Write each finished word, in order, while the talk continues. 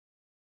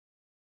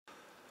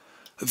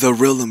The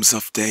rhythms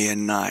of day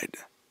and night,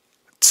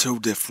 two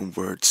different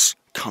words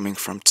coming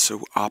from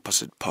two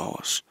opposite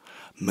poles,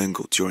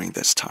 mingle during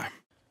this time.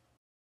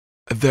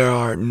 There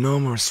are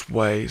numerous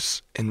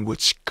ways in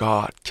which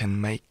God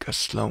can make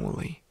us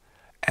lonely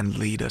and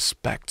lead us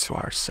back to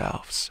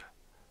ourselves.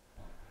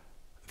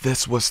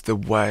 This was the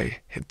way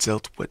He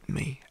dealt with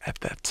me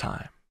at that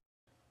time.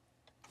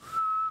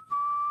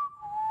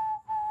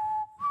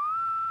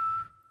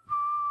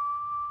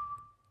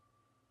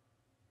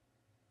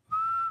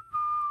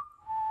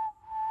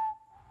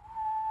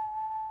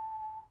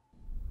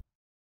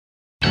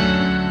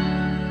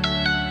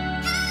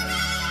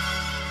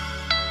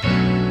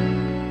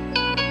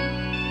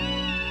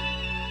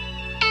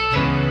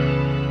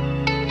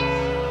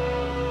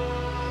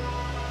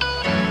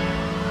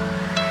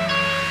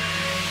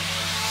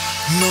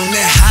 넌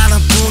내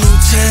하나뿐인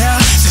태야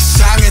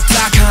세상에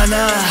딱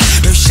하나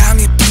널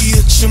향해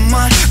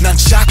피었지만 난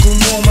자꾸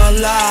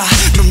목말라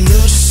넌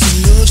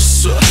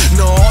늦었어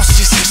너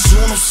없이 살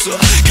순 없어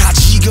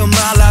가지가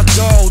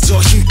말라도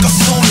더 힘껏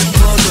손을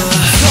뻗어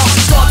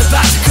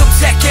뻗어봐서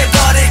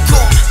검색해버릴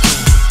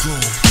꿈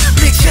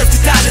미칠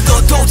듯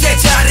달려도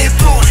도대체 않을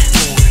뿐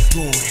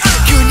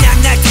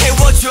그냥 날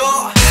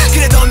태워줘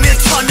그래도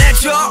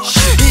밀쳐내줘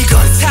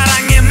이건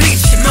사랑에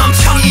미친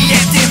멍청이의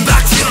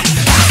띵박질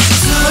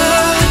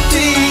더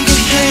뛰게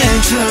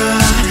해줘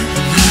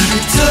나를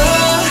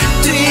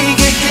더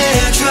뛰게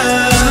해줘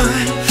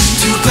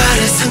두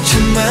발의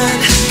상처만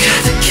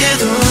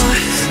가득해도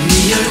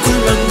네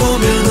얼굴만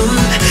보면은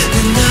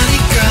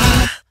끝나니까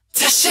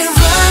다시 run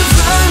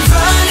run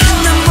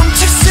run 난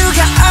멈출 수가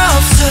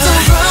없어 또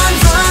run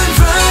run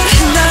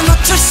run 날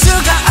놓칠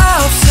수가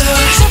없어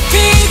어차피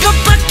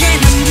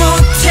이것밖에는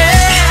못해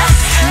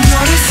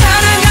너를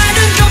사랑하는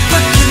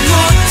것밖에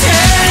못해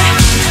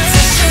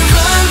다시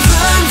run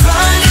run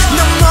run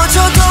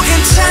넘어져도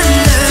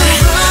괜찮아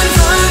run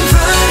run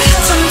run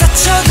좀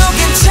다쳐도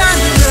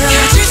괜찮아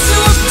가질 수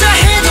없다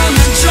해도 난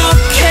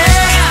좋게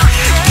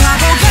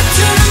바보 같은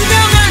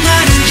운명아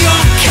나를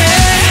욕해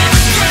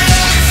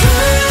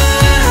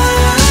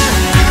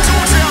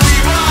Don't tell me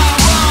why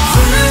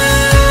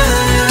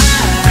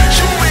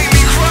You make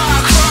me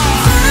cry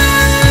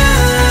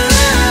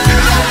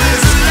Love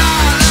is a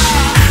lie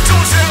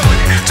Don't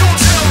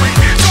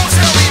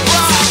tell me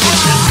why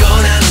난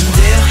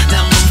권하는데요 난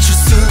멈출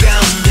수가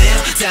없네요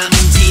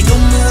땀인지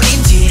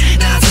눈물인지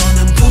나서는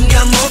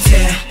분간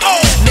못해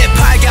내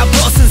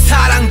발가벗은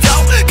사랑도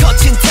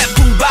거친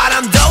태풍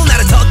바람도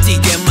나를 더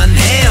뛰게만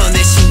해요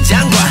내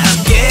심장과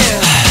함께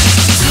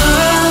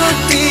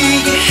더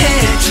뛰게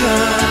해줘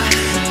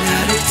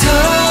나를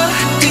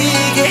더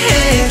뛰게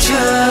해줘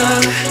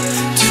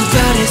두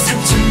발의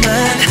상처만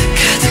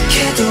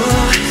가득해도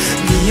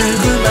네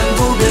얼굴만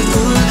보면은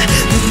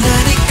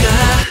눈나니까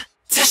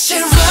다시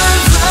run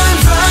run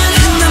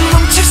run 난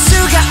멈출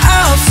수가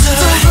없어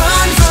또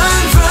run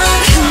run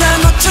run 날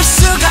놓칠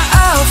수가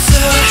없어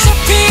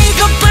어차피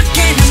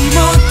이것밖에는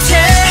못해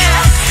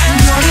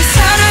너를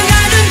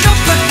사랑하는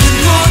것밖에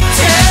못해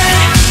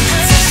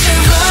다시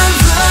run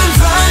run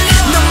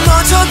run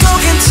넘어져도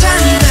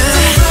괜찮아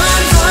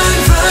run run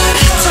run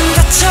좀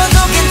다쳐도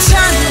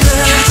괜찮아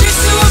가질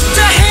수 없다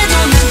해도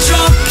난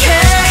좋게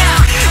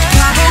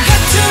바보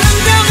같은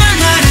운명아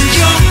나를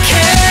욕해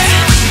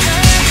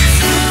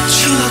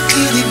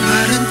추억들이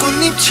마른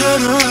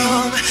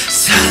꽃잎처럼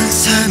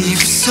산산이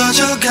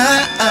부서져가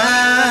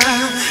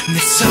내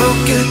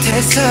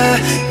손끝에서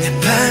내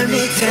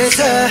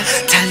발밑에서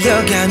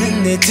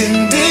달려가는 내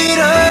등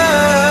뒤로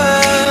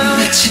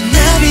마치